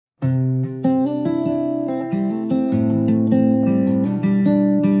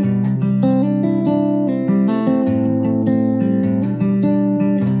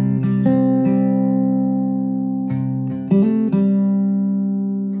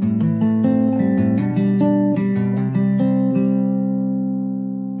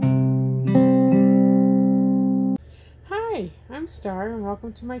Star, and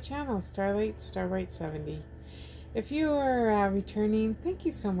welcome to my channel, Starbright 70. If you are returning, thank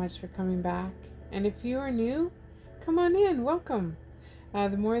you so much for coming back. And if you are new, come on in, welcome.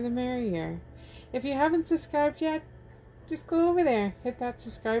 The more the merrier. If you haven't subscribed yet, just go over there, hit that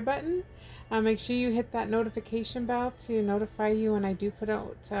subscribe button. Make sure you hit that notification bell to notify you when I do put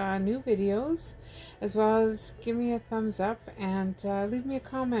out new videos, as well as give me a thumbs up and leave me a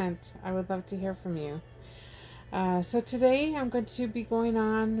comment. I would love to hear from you. So today I'm going to be going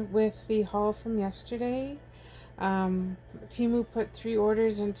on with the haul from yesterday. Temu put 3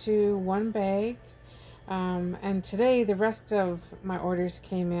 orders into one bag, and today the rest of my orders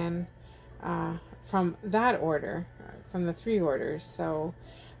came in from that order, from the 3 orders. So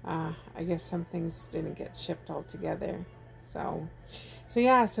I guess some things didn't get shipped all together. So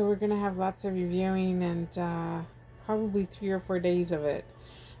yeah, so we're gonna have lots of reviewing and probably 3 or 4 days of it.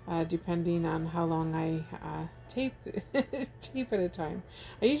 Depending on how long I tape at a time.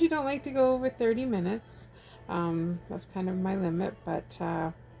 I usually don't like to go over 30 minutes. That's kind of my limit, but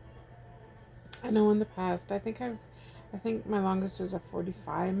I know in the past I think my longest was a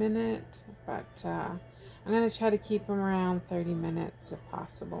 45-minute, but I'm gonna try to keep them around 30 minutes if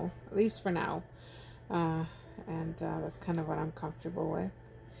possible, at least for now. And that's kind of what I'm comfortable with.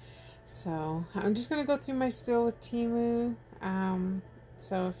 So I'm just gonna go through my spiel with Temu.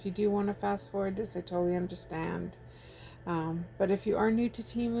 So if you do want to fast forward this, I totally understand. But if you are new to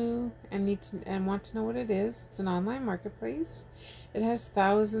Temu and want to know what it is, it's an online marketplace. It has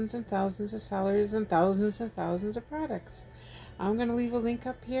thousands and thousands of sellers and thousands of products. I'm going to leave a link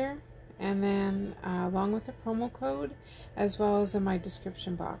up here, and then along with a promo code, as well as in my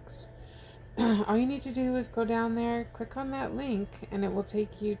description box. All you need to do is go down there, click on that link, and it will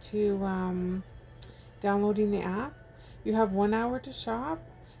take you to downloading the app. You have 1 hour to shop,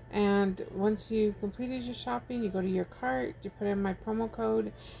 and once you've completed your shopping, you go to your cart, you put in my promo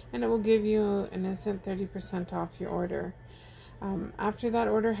code, and it will give you an instant 30% off your order. After that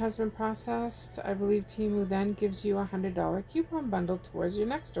order has been processed, I believe Temu then gives you a $100 coupon bundle towards your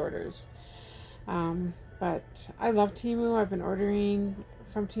next orders. But I love Temu. I've been ordering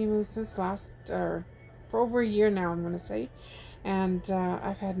from Temu since for over a year now, I'm going to say, and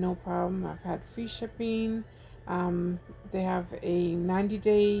I've had no problem. I've had free shipping. They have a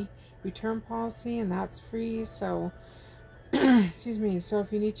 90-day return policy, and that's free. So excuse me, so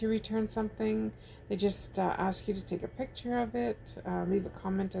if you need to return something, they just ask you to take a picture of it, leave a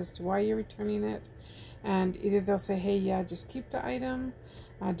comment as to why you're returning it, and either they'll say, hey, yeah, just keep the item,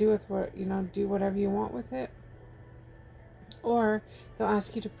 do whatever you want with it, or they'll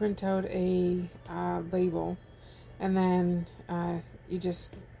ask you to print out a label, and then you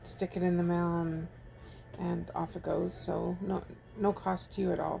just stick it in the mail and off it goes. So no cost to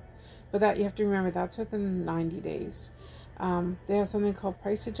you at all. But that, you have to remember, that's within 90 days. They have something called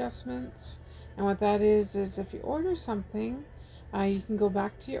price adjustments, and what that is if you order something, you can go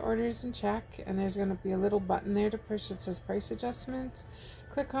back to your orders and check, and there's going to be a little button there to push that says price adjustment.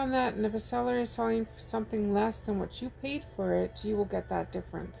 Click on that, and if a seller is selling for something less than what you paid for it, you will get that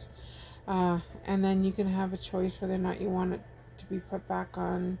difference. And then you can have a choice whether or not you want it to be put back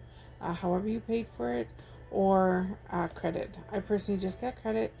on however you paid for it, or credit. I personally just get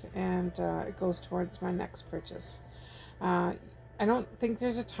credit, and it goes towards my next purchase. I don't think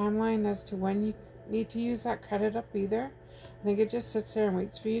there's a timeline as to when you need to use that credit up either. I think it just sits there and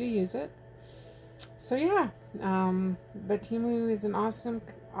waits for you to use it. So yeah, but Temu is an awesome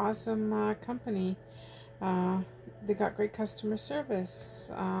company. They got great customer service,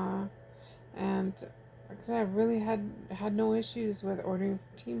 and like I said, I've really had no issues with ordering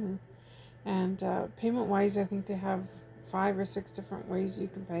from Temu. And payment wise, I think they have 5 or 6 different ways you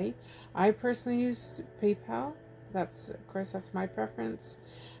can pay. I personally use PayPal. Of course that's my preference,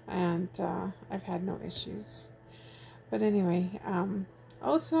 and I've had no issues. But anyway,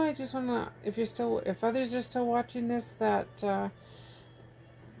 also I just want to, if others are still watching this that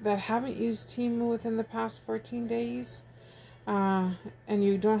haven't used Temu within the past 14 days, and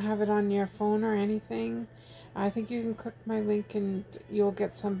you don't have it on your phone or anything, I think you can click my link and you'll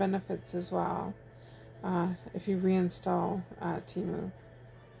get some benefits as well if you reinstall Temu.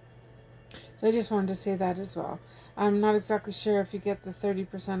 So I just wanted to say that as well. I'm not exactly sure if you get the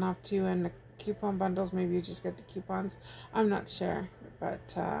 30% off too and the coupon bundles, maybe you just get the coupons. I'm not sure,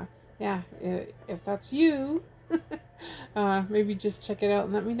 but yeah, if that's you, maybe just check it out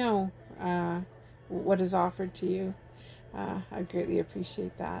and let me know what is offered to you. I greatly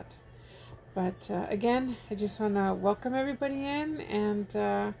appreciate that. But again, I just want to welcome everybody in,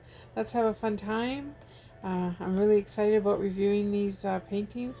 and let's have a fun time. I'm really excited about reviewing these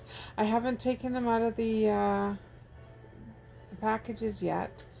paintings. I haven't taken them out of the packages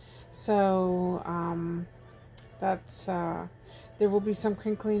yet. So that's there will be some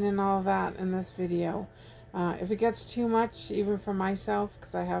crinkling and all of that in this video. If it gets too much, even for myself,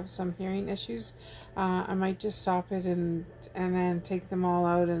 because I have some hearing issues, I might just stop it and then take them all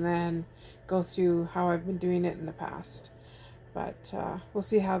out and then go through how I've been doing it in the past. But we'll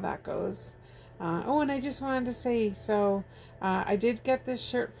see how that goes. Oh, and I just wanted to say, so I did get this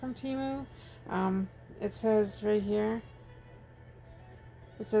shirt from Temu. It says right here,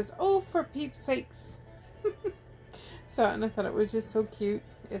 it says, "Oh, for peeps sakes." So, and I thought it was just so cute.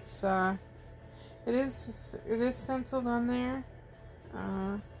 It's it is stenciled on there,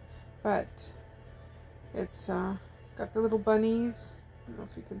 but it's got the little bunnies. I don't know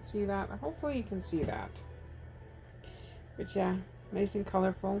if you can see that. Hopefully you can see that. But yeah, nice and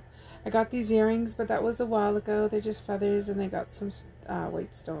colorful. I got these earrings, but that was a while ago. They're just feathers, and they got some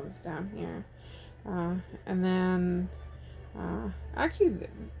white stones down here. And then, actually,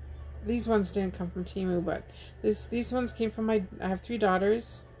 these ones didn't come from Temu, but these ones came from I have 3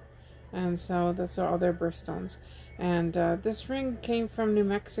 daughters, and so that's all their birthstones. And this ring came from New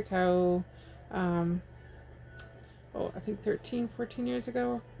Mexico, oh, I think 13, 14 years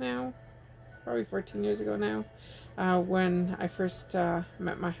ago now. Probably 14 years ago now, when I first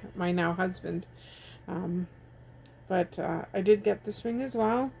met my now husband. But I did get this ring as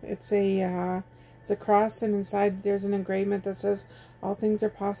well. It's a cross, and inside there's an engravement that says "All things are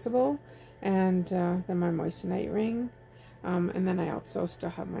possible," and then my moissanite ring, and then I also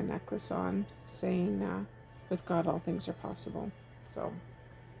still have my necklace on saying "With God, all things are possible." So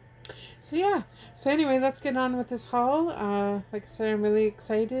yeah. So anyway, let's get on with this haul. Like I said, I'm really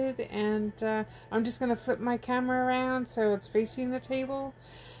excited, and I'm just gonna flip my camera around so it's facing the table.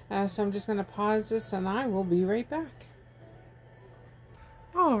 So I'm just gonna pause this, and I will be right back.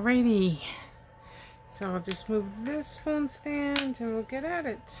 Alrighty. So I'll just move this phone stand, and we'll get at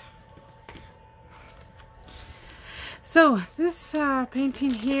it. So this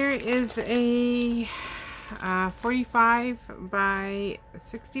painting here is a 45 by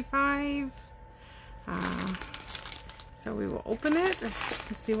 65. So we will open it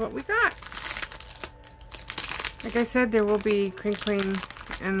and see what we got. Like I said, there will be crinkling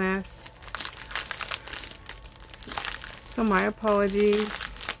in this, so my apologies.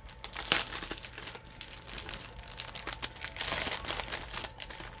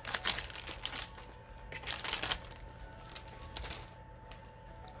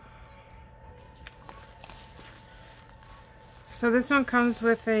 So this one comes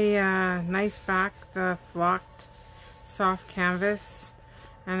with a nice back, the flocked soft canvas,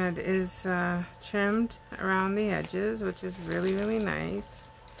 and it is trimmed around the edges, which is really, really nice.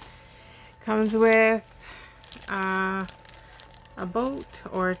 Comes with a boat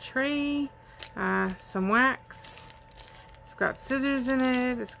or a tray, some wax. It's got scissors in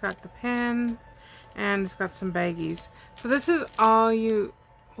it, it's got the pen, and it's got some baggies. So this is all you,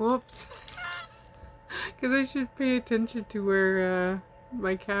 whoops. Because I should pay attention to where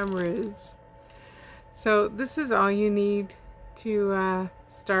my camera is. So this is all you need to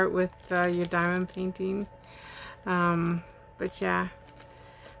start with your diamond painting. But yeah,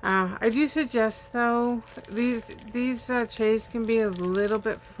 I do suggest though, these trays can be a little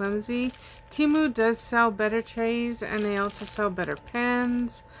bit flimsy. Temu does sell better trays, and they also sell better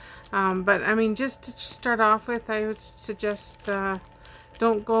pens. But I mean, just to start off with, I would suggest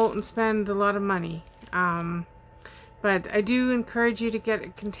don't go out and spend a lot of money. But I do encourage you to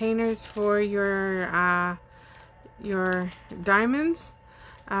get containers for your diamonds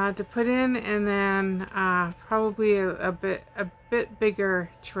to put in, and then probably a bit bigger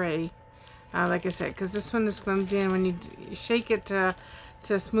tray, like I said, because this one is flimsy, and when you shake it to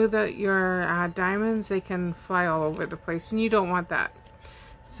smooth out your diamonds, they can fly all over the place, and you don't want that.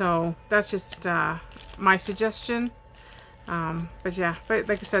 So that's just my suggestion. But yeah, but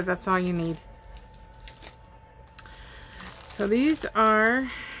like I said, that's all you need. So these are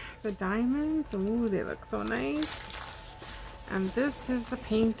the diamonds. Ooh, they look so nice. And this is the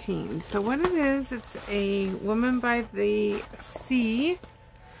painting. So what it is, it's a woman by the sea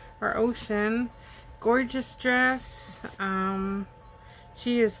or ocean. Gorgeous dress.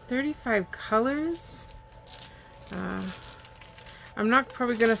 She is 35 colors. I'm not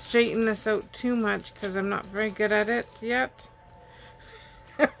probably going to straighten this out too much because I'm not very good at it yet.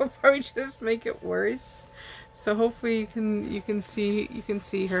 I'll probably just make it worse. So hopefully you can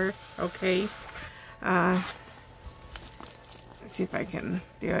see her okay. Let's see if I can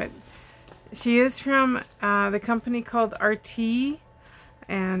do it. She is from the company called RT,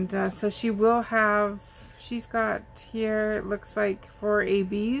 and so she will have, she's got here, it looks like 4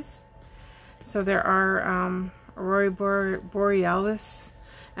 ABs. So there are Aurora Borealis,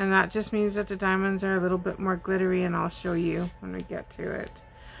 and that just means that the diamonds are a little bit more glittery, and I'll show you when we get to it.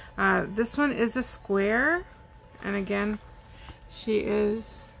 This one is a square, and again, she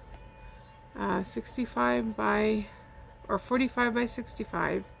is 65 by, or 45 by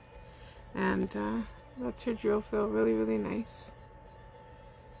 65, and that's her drill fill. Really, really nice.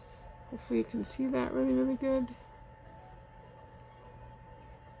 Hopefully you can see that really, really good.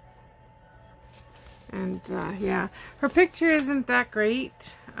 And yeah, her picture isn't that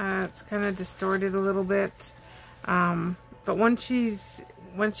great. It's kind of distorted a little bit. But once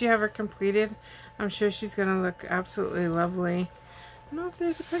you have her completed, I'm sure she's gonna look absolutely lovely. I don't know if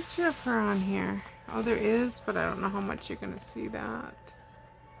there's a picture of her on here. Oh, there is, but I don't know how much you're gonna see that.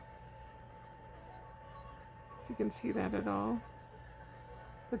 If you can see that at all.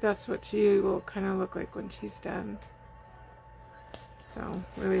 But that's what she will kind of look like when she's done. So,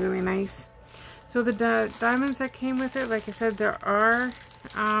 really, really nice. So the diamonds that came with it, like I said, there are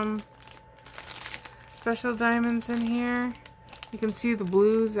special diamonds in here. You can see the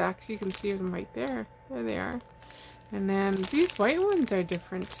blues. Actually, you can see them right there. There they are. And then these white ones are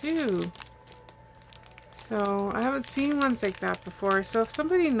different too. So I haven't seen ones like that before. So if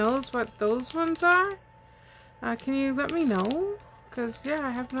somebody knows what those ones are, can you let me know? Because yeah,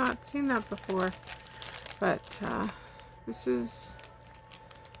 I have not seen that before. But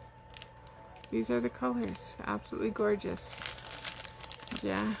these are the colors. Absolutely gorgeous.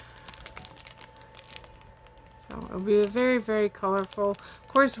 Yeah. So it'll be very, very colorful. Of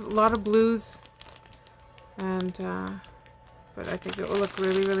course, a lot of blues. And, but I think it will look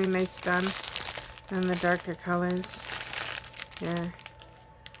really, really nice done. And the darker colors. Here.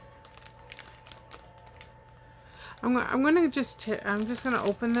 I'm just gonna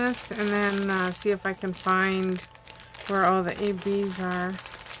open this and then see if I can find where all the ABs are.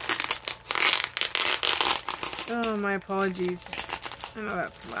 Oh, my apologies. I know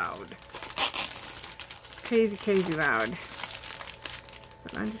that's loud. Crazy, crazy loud.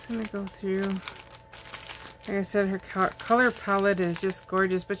 But I'm just gonna go through. Like I said, her color palette is just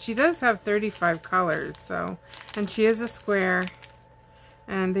gorgeous. But she does have 35 colors, so, and she is a square.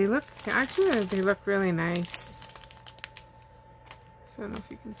 And they look, actually, they look really nice. So I don't know if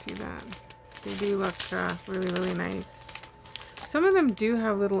you can see that. They do look really, really nice. Some of them do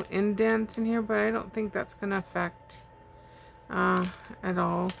have little indents in here, but I don't think that's gonna affect at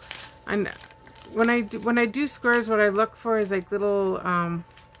all. And when I do squares, what I look for is like little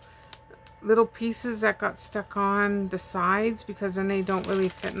little pieces that got stuck on the sides, because then they don't really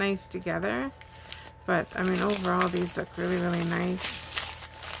fit nice together. But I mean, overall, these look really, really nice.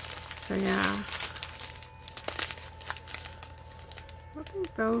 So yeah, I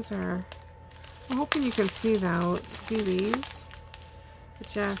think those are. I'm hoping you can see these.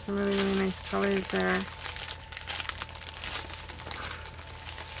 But yeah, some really, really nice colors there.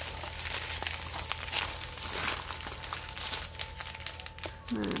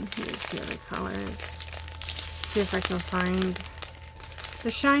 And here's the other colors. See if I can find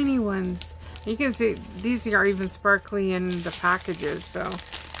the shiny ones. You can see these are even sparkly in the packages, so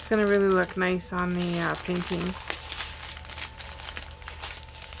it's going to really look nice on the painting.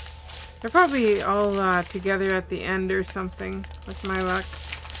 They're probably all together at the end or something, with my luck.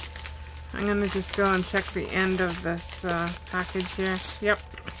 I'm going to just go and check the end of this package here. Yep.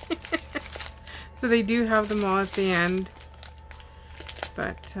 So they do have them all at the end.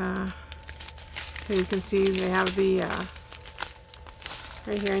 But, so you can see they have the,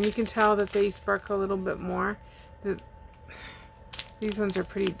 right here. And you can tell that they sparkle a little bit more. These ones are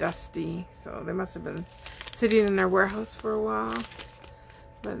pretty dusty, so they must have been sitting in their warehouse for a while.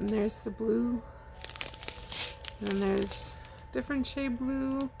 But then there's the blue. And then there's different shade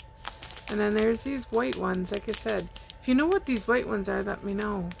blue. And then there's these white ones, like I said. If you know what these white ones are, let me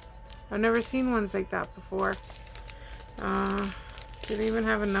know. I've never seen ones like that before. Do they even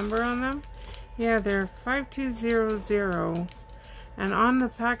have a number on them? Yeah, they're 5200. And on the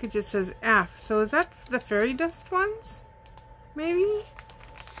package it says F. So is that the fairy dust ones? Maybe?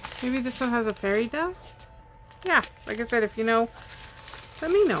 Maybe this one has a fairy dust? Yeah, like I said, if you know,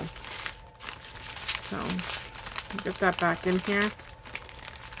 let me know. So, get that back in here.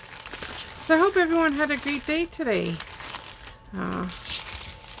 So I hope everyone had a great day today.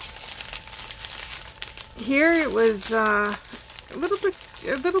 Here it was a little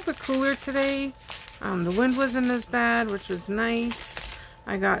bit cooler today. The wind wasn't as bad, which was nice.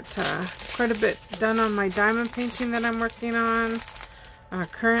 I got quite a bit done on my diamond painting that I'm working on.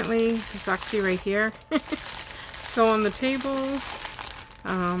 Currently, it's actually right here. So on the table.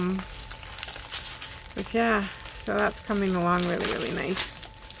 But yeah, so that's coming along really, really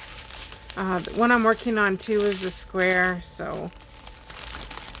nice. The one I'm working on too is a square, so.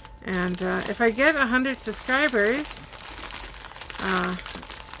 And if I get 100 subscribers,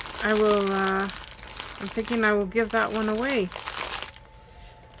 I will, I'm thinking I will give that one away.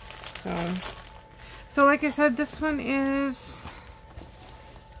 So like I said, this one is,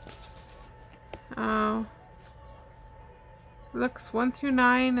 looks 1 through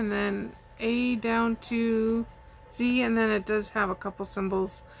 9, and then A down to Z, and then it does have a couple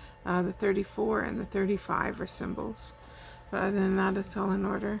symbols. The 34 and the 35 are symbols. But other than that, it's all in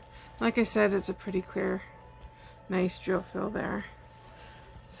order. Like I said, it's a pretty clear, nice drill fill there.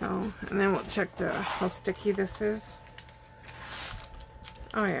 So, and then we'll check how sticky this is.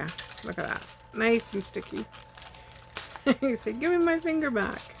 Oh yeah, look at that. Nice and sticky. You say, give me my finger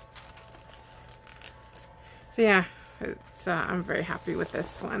back. So yeah, it's, I'm very happy with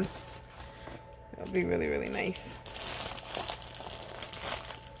this one. It'll be really, really nice.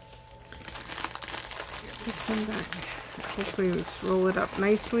 Get this one back. Hopefully we roll it up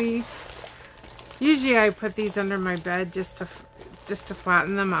nicely. Usually I put these under my bed just to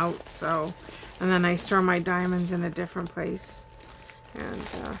flatten them out. So, and then I store my diamonds in a different place. And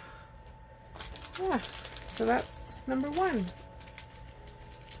yeah, so that's number 1.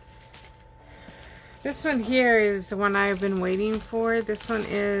 This one here is the one I've been waiting for. This one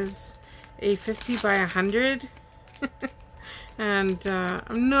is a 50 by 100. And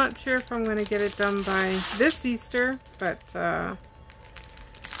I'm not sure if I'm going to get it done by this Easter, but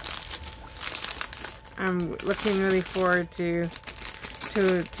I'm looking really forward to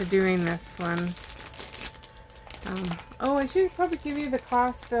doing this one. Oh, I should probably give you the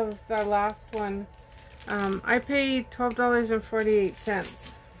cost of the last one. I paid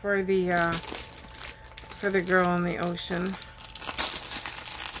 $12.48 for the girl in the ocean.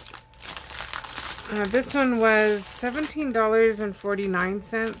 This one was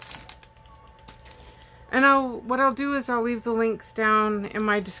 $17.49. And what I'll do is I'll leave the links down in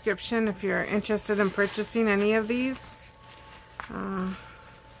my description if you're interested in purchasing any of these.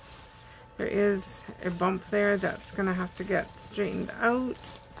 There is a bump there that's going to have to get straightened out.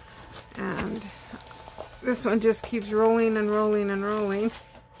 And this one just keeps rolling and rolling and rolling.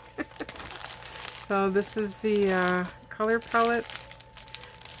 So this is the color palette.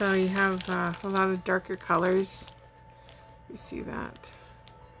 So you have a lot of darker colors. You see that.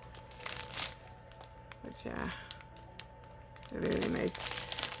 But yeah, really, really nice.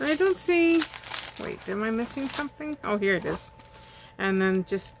 And I don't see, wait, am I missing something? Oh, here it is. And then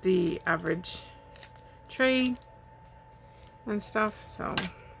just the average tray and stuff. So,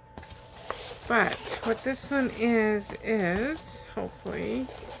 but what this one is hopefully,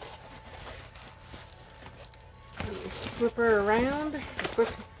 flip her around,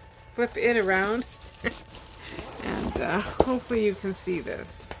 flip it around, and hopefully you can see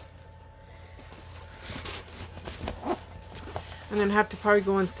this. I'm gonna have to probably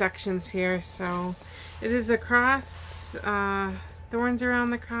go in sections here. So it is a cross, thorns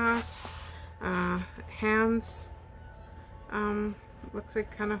around the cross, hands, looks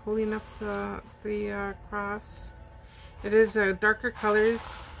like kind of holding up the cross. It is darker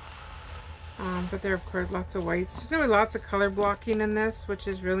colors. But there are, of course, lots of whites. There's going to be lots of color blocking in this, which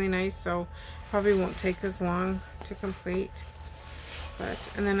is really nice, so probably won't take as long to complete. But,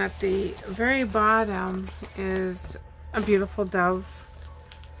 and then at the very bottom is a beautiful dove.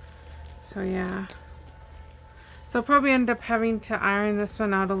 So yeah. So I'll probably end up having to iron this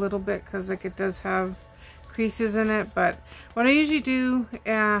one out a little bit because like it does have creases in it. But what I usually do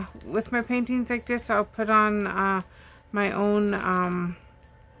with my paintings like this, I'll put on my own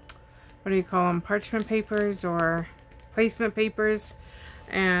what do you call them, parchment papers or placement papers,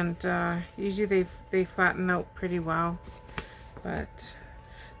 and usually they flatten out pretty well. But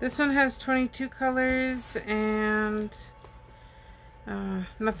this one has 22 colors, and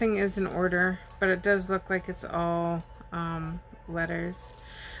nothing is in order, but it does look like it's all letters.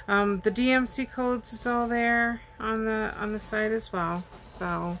 The DMC codes is all there on the side as well.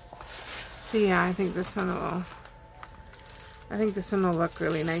 So yeah, I think this one will look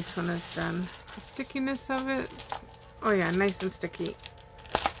really nice when it's done. The stickiness of it, oh yeah, nice and sticky.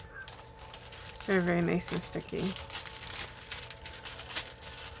 Very, very nice and sticky.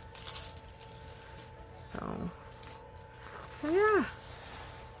 So yeah.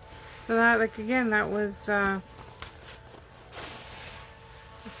 So that, like, again, that was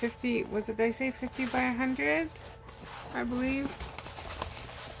 50, was it, did I say 50 by 100? I believe.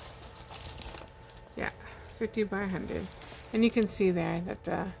 Yeah, 50 by 100. And you can see there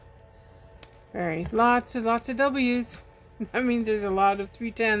that lots of W's. That means there's a lot of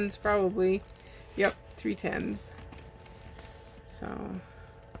 310s probably. Yep, 310s. So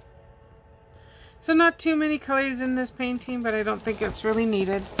So not too many colors in this painting, but I don't think it's really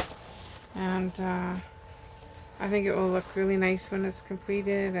needed. And I think it will look really nice when it's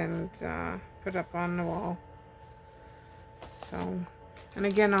completed and put up on the wall. So, and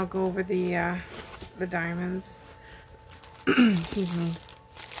again, I'll go over the diamonds. Excuse me.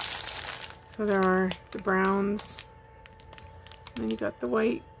 So there are the browns, and then you got the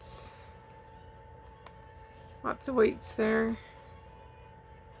whites. Lots of whites there.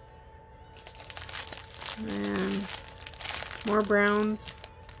 And then more browns.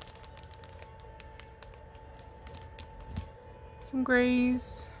 Some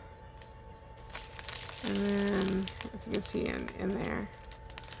grays. And then, if you can see in there.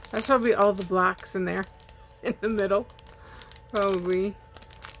 That's probably all the blacks in there. In the middle. Probably.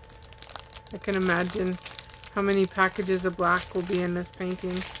 I can imagine how many packages of black will be in this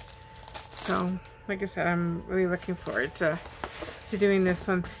painting. So, like I said, I'm really looking forward to doing this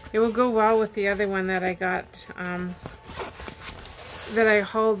one. It will go well with the other one that I got, that I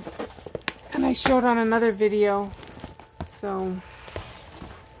hauled and I showed on another video. So,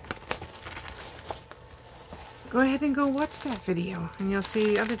 go ahead and go watch that video and you'll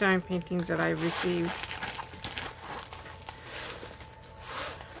see other diamond paintings that I've received.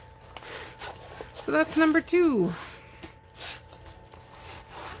 So that's number 2.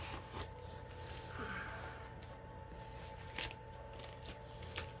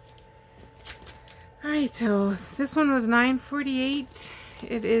 Alright, so this one was $9.48.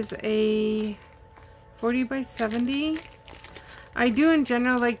 It is a 40 by 70. I do in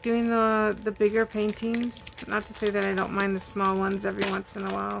general like doing the bigger paintings. Not to say that I don't mind the small ones every once in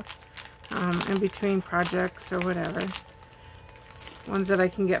a while. In between projects or whatever. Ones that I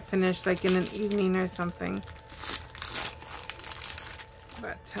can get finished like in an evening or something.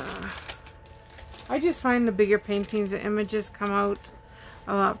 But I just find the bigger paintings, the images come out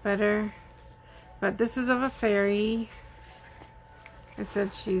a lot better. But this is of a fairy. I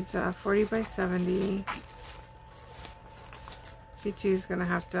said she's 40 by 70. She too is going to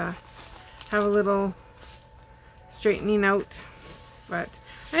have a little straightening out. But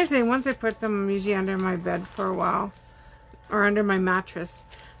I say once I put them usually under my bed for a while. Or under my mattress.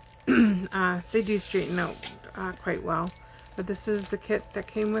 They do straighten out quite well. But this is the kit that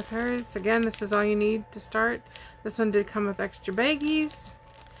came with hers. Again, this is all you need to start. This one did come with extra baggies.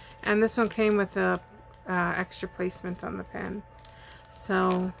 And this one came with a extra placement on the pen.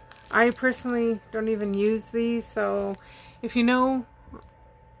 So I personally don't even use these. So if you know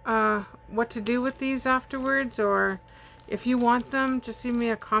what to do with these afterwards, or if you want them, just leave me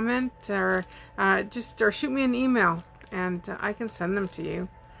a comment or shoot me an email and I can send them to you.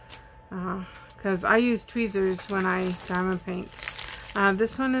 Because I use tweezers when I diamond paint.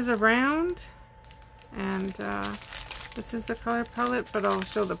 This one is a round, and this is the color palette, but I'll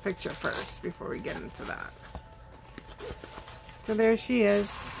show the picture first before we get into that. So there she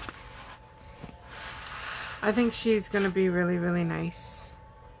is. I think she's going to be really, really nice.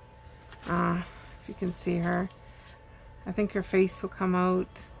 If you can see her. I think her face will come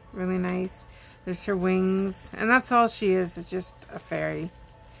out really nice. There's her wings, and that's all she is. It's just a fairy.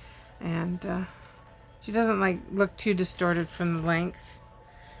 And she doesn't like look too distorted from the length.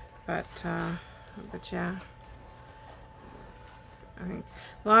 But yeah. I think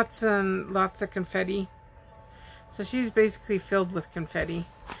lots and lots of confetti. So she's basically filled with confetti.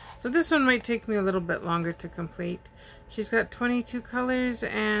 So this one might take me a little bit longer to complete. She's got 22 colors,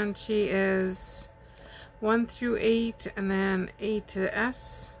 and she is 1 through 8, and then A to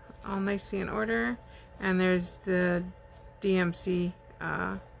S, all nicely in order. And there's the DMC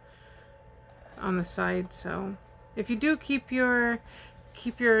on the side. So if you do keep your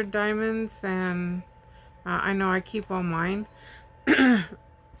diamonds, then I know I keep all mine.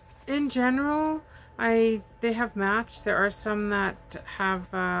 In general, they have matched. There are some that have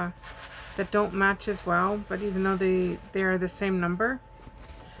that don't match as well, but even though they are the same number,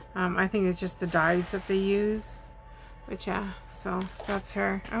 I think it's just the dyes that they use. But yeah, so that's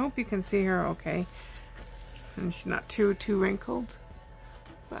her. I hope you can see her okay, and she's not too wrinkled.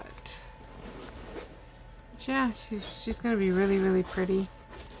 But yeah, she's gonna be really, really pretty.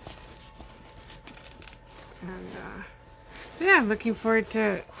 And yeah, looking forward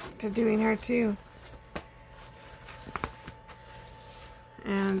to doing her too.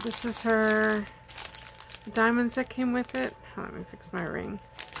 And this is her diamonds that came with it. Let me fix my ring.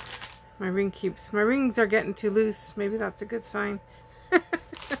 My rings are getting too loose. Maybe that's a good sign.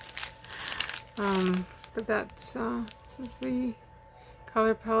 But that's this is the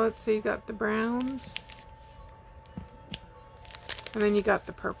color palette. So you got the browns, and then you got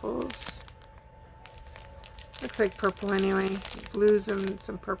the purples. Looks like purple anyway. Blues and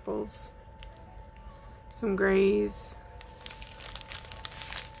some purples. some grays.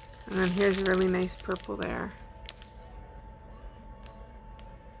 And then here's a really nice purple there.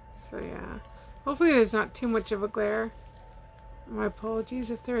 So yeah, hopefully there's not too much of a glare. My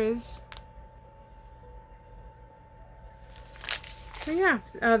apologies if there is. So yeah,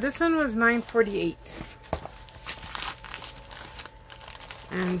 this one was $9.48.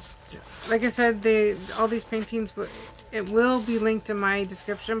 And like I said, all these paintings, it will be linked in my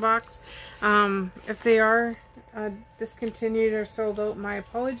description box. If they are discontinued or sold out, my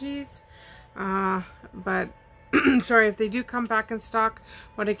apologies. But sorry, if they do come back in stock,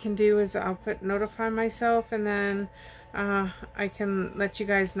 what I can do is I'll notify myself, and then I can let you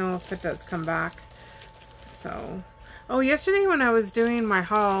guys know if it does come back. So, oh, yesterday when I was doing my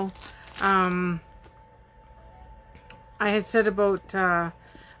haul, I had said about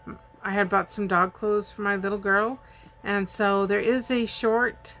I had bought some dog clothes for my little girl, and so there is a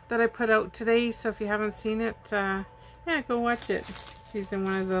short that I put out today. So if you haven't seen it, yeah, go watch it. She's in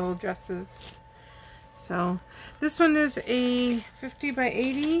one of the little dresses. So this one is a 50 by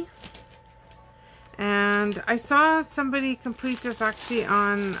 80, and I saw somebody complete this actually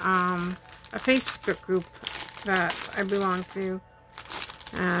on a Facebook group that I belong to,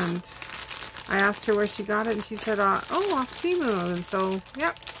 and I asked her where she got it, and she said, oh, off Temu. And so,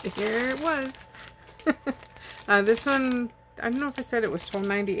 yep, here it was. This one, I don't know if I said it was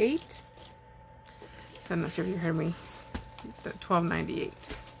 $12.98. So I'm not sure if you heard me. $12.98.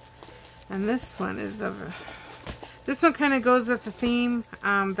 And this one is this one kind of goes with the theme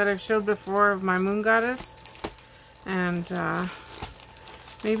that I've showed before of my moon goddess. And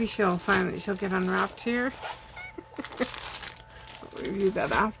maybe she'll get unwrapped here. I'll review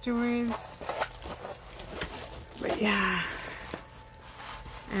that afterwards. But yeah,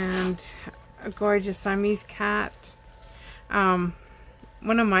 and a gorgeous Siamese cat. One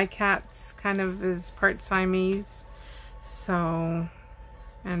of my cats kind of is part Siamese, so,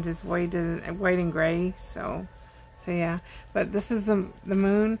 and is white and gray. So yeah. But this is the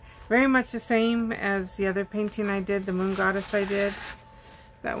moon, very much the same as the other painting I did, the moon goddess I did.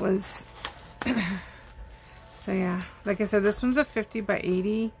 That was so yeah. Like I said, this one's a 50 by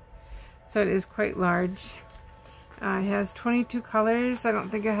 80, so it is quite large. It has 22 colors. I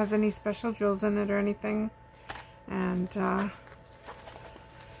don't think it has any special drills in it or anything. And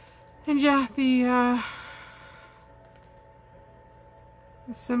yeah, the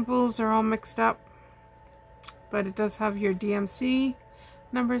symbols are all mixed up. But it does have your DMC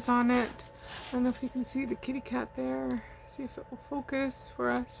numbers on it. I don't know if you can see the kitty cat there. See if it will focus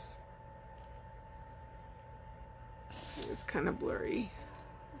for us. It's kind of blurry.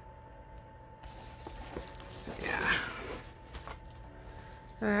 So yeah,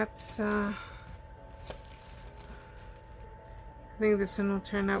 that's I think this one will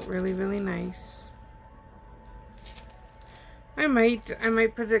turn out really, really nice. I might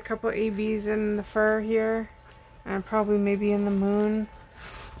put a couple ABs in the fur here, and probably maybe in the moon.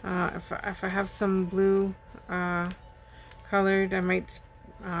 If I have some blue colored, I might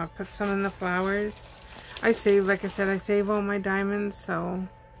put some in the flowers. Like I said, I save all my diamonds, so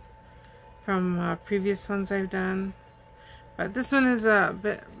from previous ones I've done. But this one is a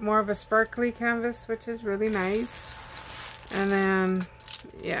bit more of a sparkly canvas, which is really nice. And then,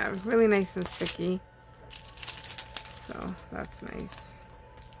 yeah, really nice and sticky. So that's nice.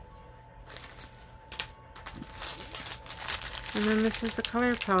 And then this is the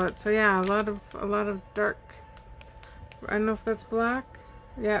color palette. So yeah, a lot of dark. I don't know if that's black.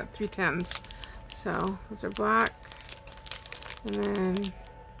 Yeah, 310s. So those are black. And then you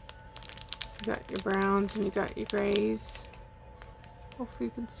got your browns and you got your grays. Hopefully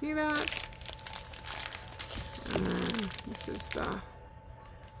you can see that. And then this is the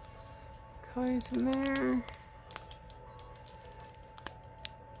colors in there.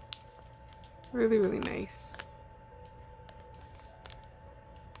 Really, really nice.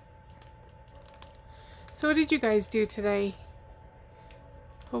 So what did you guys do today?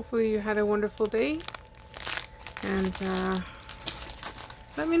 Hopefully you had a wonderful day. And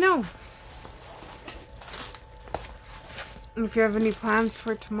let me know. And if you have any plans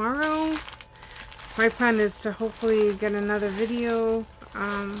for tomorrow, my plan is to hopefully get another video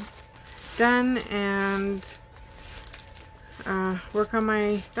done and work on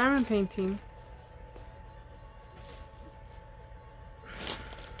my diamond painting.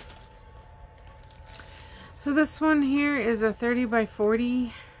 So this one here is a 30 by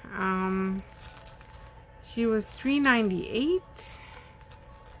 40. She was $3.98.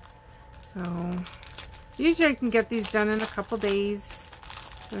 So usually I can get these done in a couple days.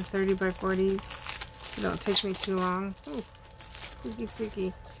 The 30 by 40s. They don't take me too long. Ooh, squeaky,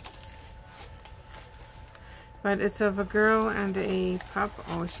 squeaky. But it's of a girl and a pup.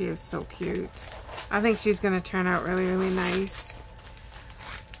 Oh, she is so cute. I think she's going to turn out really, really nice.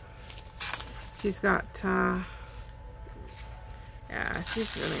 She's got, yeah,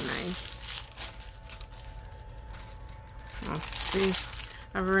 she's really nice. Oh, see,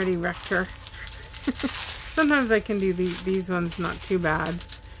 I've already wrecked her. Sometimes I can do these ones not too bad,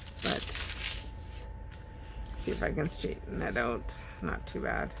 but see if I can straighten that out. Not too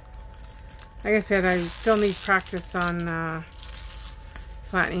bad. Like I said, I still need practice on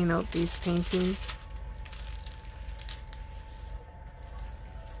flattening out these paintings.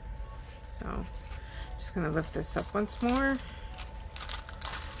 So, just going to lift this up once more.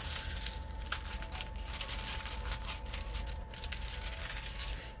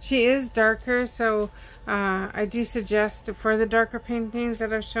 She is darker, so I do suggest for the darker paintings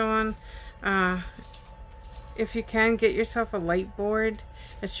that I've shown, if you can, get yourself a light board.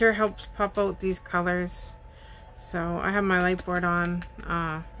 It sure helps pop out these colors. So I have my light board on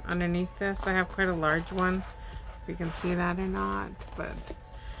underneath this. I have quite a large one, if you can see that or not. But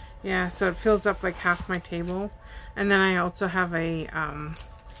yeah, so it fills up like half my table. And then I also have a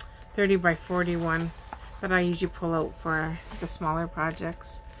 30 by 40 one that I usually pull out for the smaller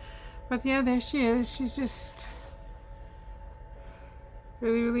projects. But yeah, there she is. She's just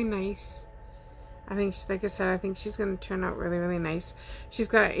really, really nice. I think, like I said, I think she's going to turn out really, really nice. She's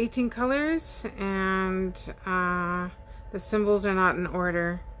got 18 colors, and the symbols are not in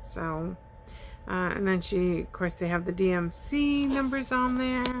order. So, and then of course, they have the DMC numbers on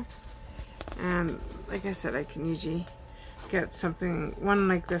there. And like I said, I can usually get one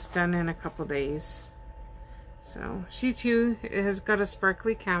like this done in a couple days. So she too has got a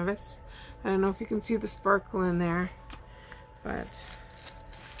sparkly canvas. I don't know if you can see the sparkle in there, and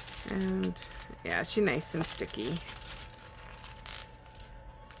yeah, she's nice and sticky.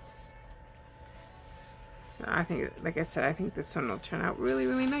 I think, like I said, I think this one will turn out really,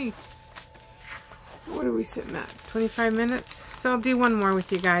 really nice. What are we sitting at? 25 minutes? So I'll do one more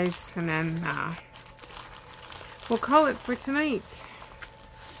with you guys, and then we'll call it for tonight.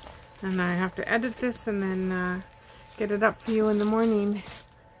 And I have to edit this and then get it up for you in the morning.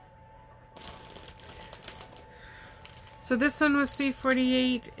 So this one was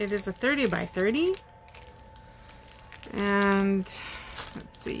 $3.48. It is a 30 by 30. And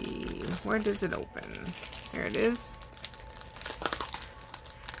let's see, where does it open? Here it is.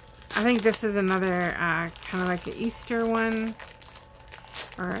 I think this is another kind of like an Easter one,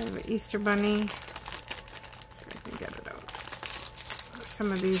 or an Easter bunny. I can get it out.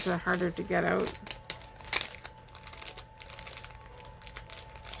 Some of these are harder to get out.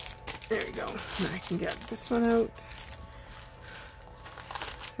 There we go. Now I can get this one out.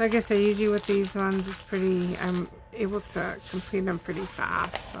 Like I say, usually with these ones, I'm able to complete them pretty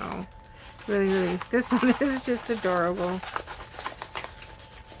fast. So really, really, this one is just adorable.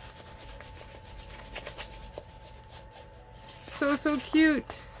 So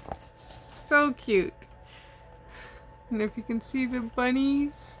cute. So cute. And if you can see the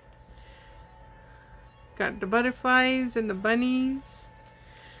bunnies. Got the butterflies and the bunnies.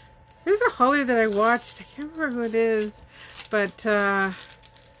 There's a holly that I watched. I can't remember who it is. But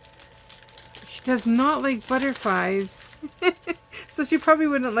she does not like butterflies. So she probably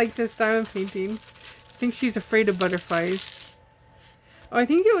wouldn't like this diamond painting. I think she's afraid of butterflies. Oh, I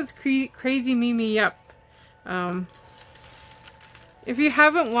think it was Crazy Mimi Yup. If you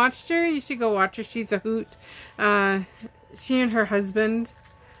haven't watched her, you should go watch her. She's a hoot. She and her husband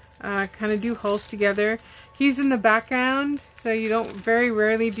kind of do hauls together. He's in the background, so you don't, very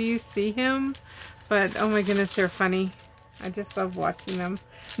rarely do you see him. But oh my goodness, they're funny. I just love watching them.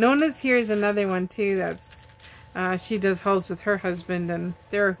 Nona's here is another one too. That's she does hauls with her husband, and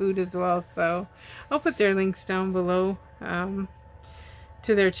they're a hoot as well. So I'll put their links down below to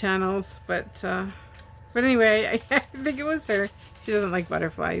their channels. But anyway, I think it was her. She doesn't like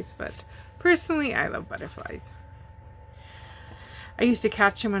butterflies, but personally, I love butterflies. I used to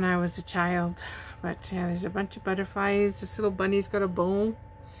catch them when I was a child, but yeah, there's a bunch of butterflies. This little bunny's got a bow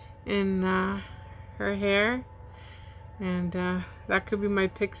in her hair, and that could be my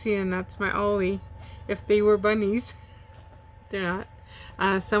pixie, and that's my Ollie, if they were bunnies. They're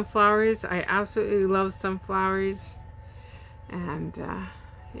not. Sunflowers, I absolutely love sunflowers, and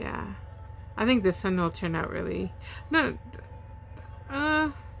yeah, I think this one will turn out really,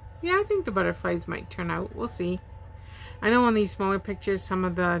 yeah, I think the butterflies might turn out. We'll see. I know on these smaller pictures, some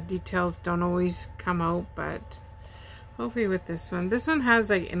of the details don't always come out, but hopefully with this one has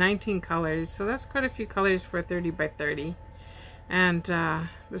like 19 colors, so that's quite a few colors for a 30 by 30. And the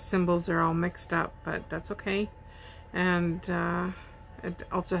symbols are all mixed up, but that's okay. And it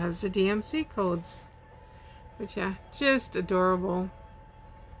also has the DMC codes. But yeah, just adorable.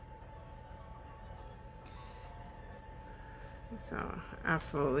 So,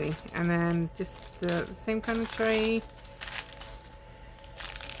 absolutely. And then just the same kind of tray.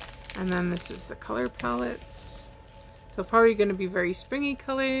 And then this is the color palettes. So probably going to be very springy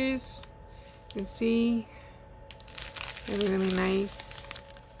colors. You can see. Really, really nice.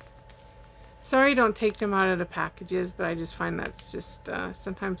 Sorry I don't take them out of the packages, but I just find that's just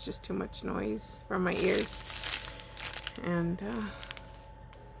sometimes just too much noise from my ears. And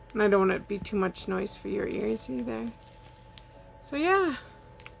I don't want it to be too much noise for your ears either. So yeah.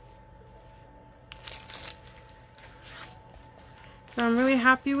 So I'm really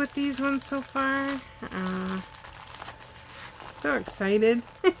happy with these ones so far. So excited.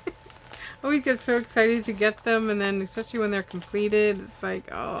 Always get so excited to get them, and then especially when they're completed, it's like,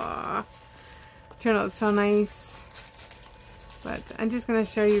 oh, turn out so nice. But I'm just going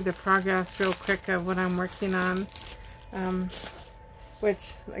to show you the progress real quick of what I'm working on.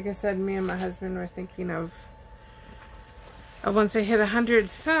 Which, like I said, me and my husband were thinking of once I hit 100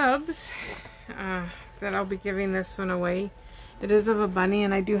 subs, that I'll be giving this one away. It is of a bunny,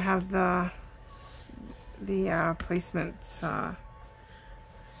 and I do have the placements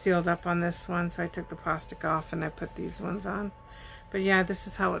sealed up on this one, so I took the plastic off and I put these ones on. But yeah, this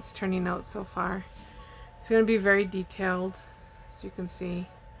is how it's turning out so far. It's going to be very detailed, as you can see.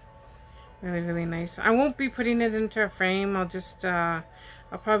 Really, really nice. I won't be putting it into a frame. I'll just I'll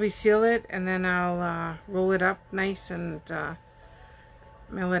probably seal it, and then I'll roll it up nice and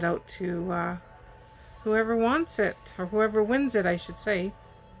mail it out to whoever wants it, or whoever wins it, I should say.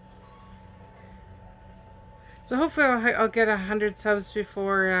 So hopefully I'll get 100 subs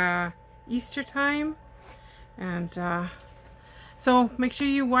before Easter time. And so make sure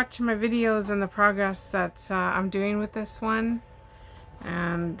you watch my videos and the progress that I'm doing with this one.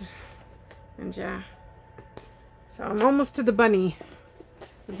 And yeah. So I'm almost to the bunny.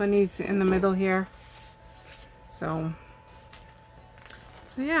 The bunny's in the middle here. So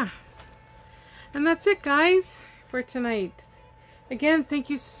yeah. And that's it, guys, for tonight. Again, thank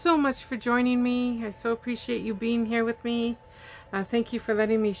you so much for joining me. I so appreciate you being here with me. Thank you for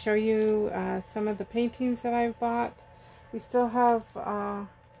letting me show you some of the paintings that I've bought. We still have a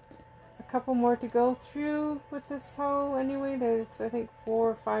couple more to go through with this haul anyway. There's, I think, 4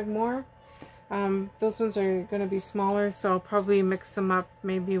 or 5 more. Those ones are going to be smaller, so I'll probably mix them up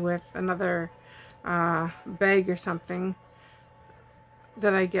maybe with another bag or something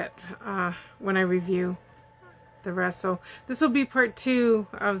that I get when I review the rest. So this will be part 2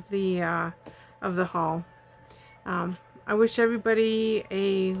 of the haul. I wish everybody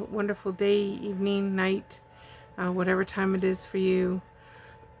a wonderful day, evening, night, whatever time it is for you.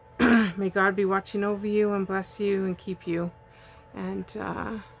 May God be watching over you and bless you and keep you.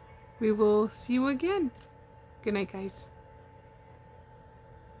 And we will see you again. Good night, guys.